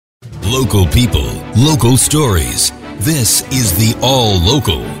Local people, local stories. This is the All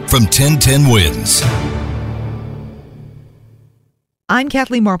Local from 1010 Wins. I'm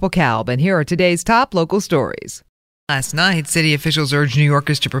Kathleen Marple-Kalb, and here are today's top local stories. Last night, city officials urged New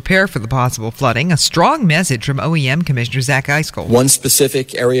Yorkers to prepare for the possible flooding. A strong message from OEM Commissioner Zach Eiskell. One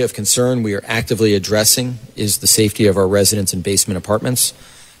specific area of concern we are actively addressing is the safety of our residents in basement apartments.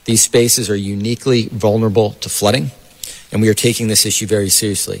 These spaces are uniquely vulnerable to flooding, and we are taking this issue very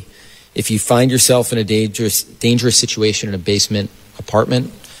seriously. If you find yourself in a dangerous situation in a basement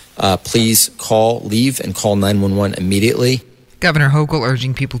apartment, please leave and call 911 immediately. Governor Hochul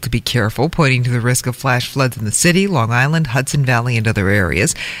urging people to be careful, pointing to the risk of flash floods in the city, Long Island, Hudson Valley, and other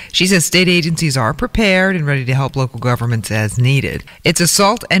areas. She says state agencies are prepared and ready to help local governments as needed. It's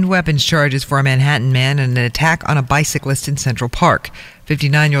assault and weapons charges for a Manhattan man and an attack on a bicyclist in Central Park.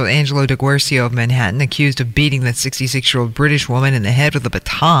 59-year-old Angelo DeGuercio of Manhattan accused of beating the 66-year-old British woman in the head with a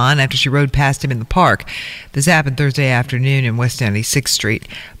baton after she rode past him in the park. This happened Thursday afternoon in West 96th Street.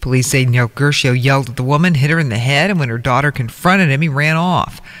 Police say DeGuercio yelled at the woman, hit her in the head, and when her daughter confronted him, he ran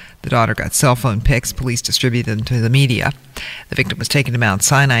off. The daughter got cell phone pics. Police distributed them to the media. The victim was taken to Mount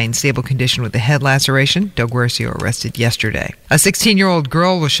Sinai in stable condition with a head laceration. DeGuercio arrested yesterday. A 16-year-old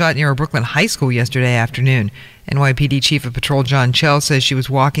girl was shot near a Brooklyn high school yesterday afternoon. NYPD Chief of Patrol John Chell says she was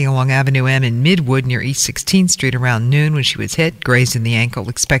walking along Avenue M in Midwood near East 16th Street around noon when she was hit, grazed in the ankle,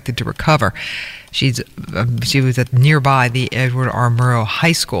 expected to recover. She was at nearby the Edward R. Murrow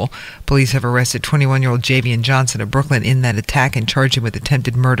High School. Police have arrested 21-year-old Javian Johnson of Brooklyn in that attack and charged him with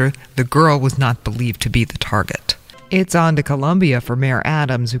attempted murder. The girl was not believed to be the target. It's on to Colombia for Mayor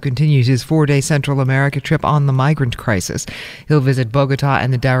Adams, who continues his 4-day Central America trip on the migrant crisis. He'll visit Bogota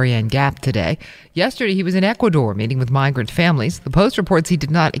and the Darien Gap today. Yesterday, he was in Ecuador meeting with migrant families. The Post reports he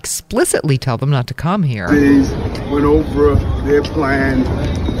did not explicitly tell them not to come here. They went over their plan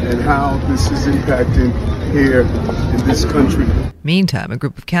and how this is impacting here in this country. Meantime, a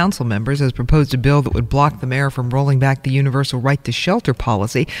group of council members has proposed a bill that would block the mayor from rolling back the universal right to shelter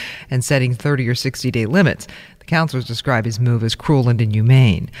policy and setting 30 or 60-day limits. The councilors describe his move as cruel and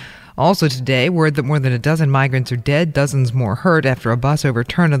inhumane. Also today, word that more than a dozen migrants are dead, dozens more hurt after a bus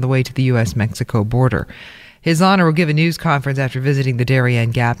overturned on the way to the U.S.-Mexico border. His Honor will give a news conference after visiting the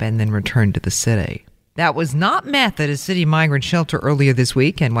Darien Gap and then return to the city. That was not meth at a city migrant shelter earlier this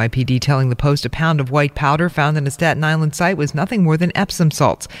week. NYPD telling the Post a pound of white powder found in a Staten Island site was nothing more than Epsom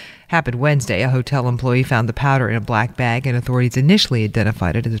salts. Happened Wednesday. A hotel employee found the powder in a black bag, and authorities initially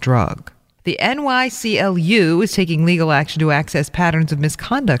identified it as a drug. The NYCLU is taking legal action to access patterns of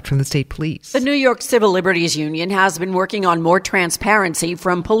misconduct from the state police. The New York Civil Liberties Union has been working on more transparency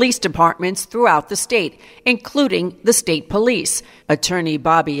from police departments throughout the state, including the state police. Attorney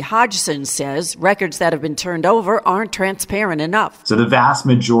Bobby Hodgson says records that have been turned over aren't transparent enough. So the vast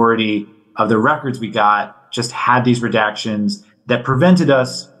majority of the records we got just had these redactions that prevented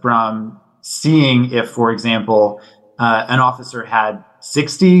us from seeing if, for example, an officer had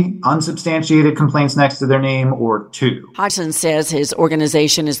 60 unsubstantiated complaints next to their name or 2. Hodgson says his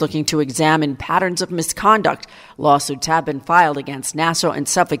organization is looking to examine patterns of misconduct. Lawsuits have been filed against Nassau and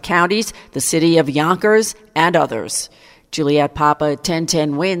Suffolk counties, the city of Yonkers, and others. Juliette Papa,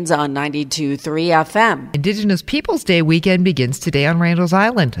 1010 Wins on 92.3 FM. Indigenous Peoples Day weekend begins today on Randall's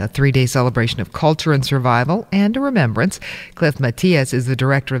Island, a 3-day celebration of culture and survival and a remembrance. Cliff Matias is the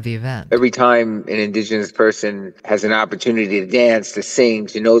director of the event. Every time an Indigenous person has an opportunity to dance, to sing,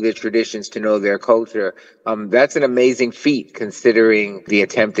 to know their traditions, to know their culture, that's an amazing feat considering the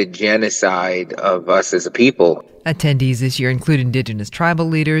attempted genocide of us as a people. Attendees this year include Indigenous tribal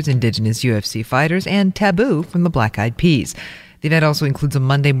leaders, Indigenous UFC fighters, and Taboo from the Black Eyed Peas. The event also includes a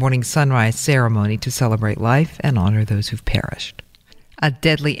Monday morning sunrise ceremony to celebrate life and honor those who've perished. A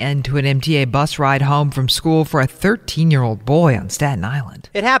deadly end to an MTA bus ride home from school for a 13-year-old boy on Staten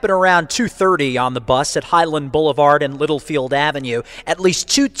Island. It happened around 2:30 on the bus at Highland Boulevard and Littlefield Avenue. At least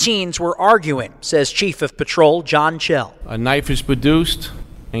 2 teens were arguing, says Chief of Patrol John Chell. A knife is produced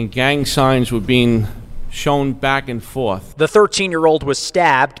and gang signs were being shown back and forth. The 13-year-old was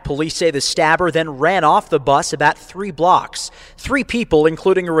stabbed. Police say the stabber then ran off the bus about 3 blocks. 3 people,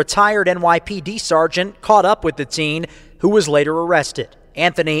 including a retired NYPD sergeant, caught up with the teen, who was later arrested.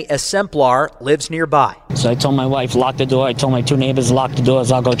 Anthony Exemplar lives nearby. So I told my wife, lock the door. I told my 2 neighbors, lock the doors.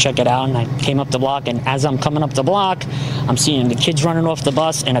 I'll go check it out. And I came up the block, and as I'm coming up the block, I'm seeing the kids running off the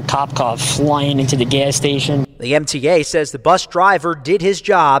bus and a cop car flying into the gas station. The MTA says the bus driver did his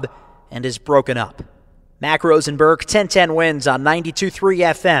job and is broken up. Mac Rosenberg, 1010 Wins on 92.3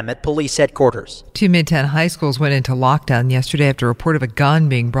 FM at police headquarters. 2 Midtown high schools went into lockdown yesterday after a report of a gun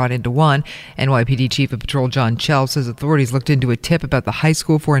being brought into one. NYPD Chief of Patrol John Chell says authorities looked into a tip about the high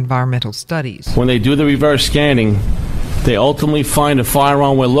school for environmental studies. When they do the reverse scanning, they ultimately find a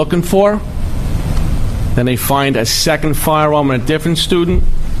firearm we're looking for. Then they find a second firearm on a different student.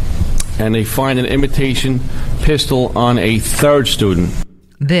 And they find an imitation pistol on a third student.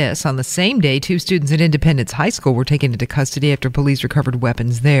 This, on the same day, 2 students at Independence High School were taken into custody after police recovered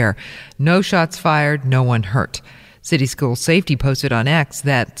weapons there. No shots fired, no one hurt. City School Safety posted on X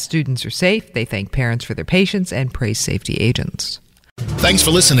that students are safe. They thank parents for their patience and praise safety agents. Thanks for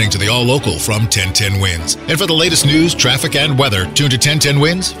listening to the All Local from 1010 Wins. And for the latest news, traffic, and weather, tune to 1010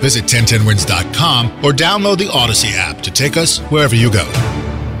 Wins, visit 1010wins.com, or download the Odyssey app to take us wherever you go.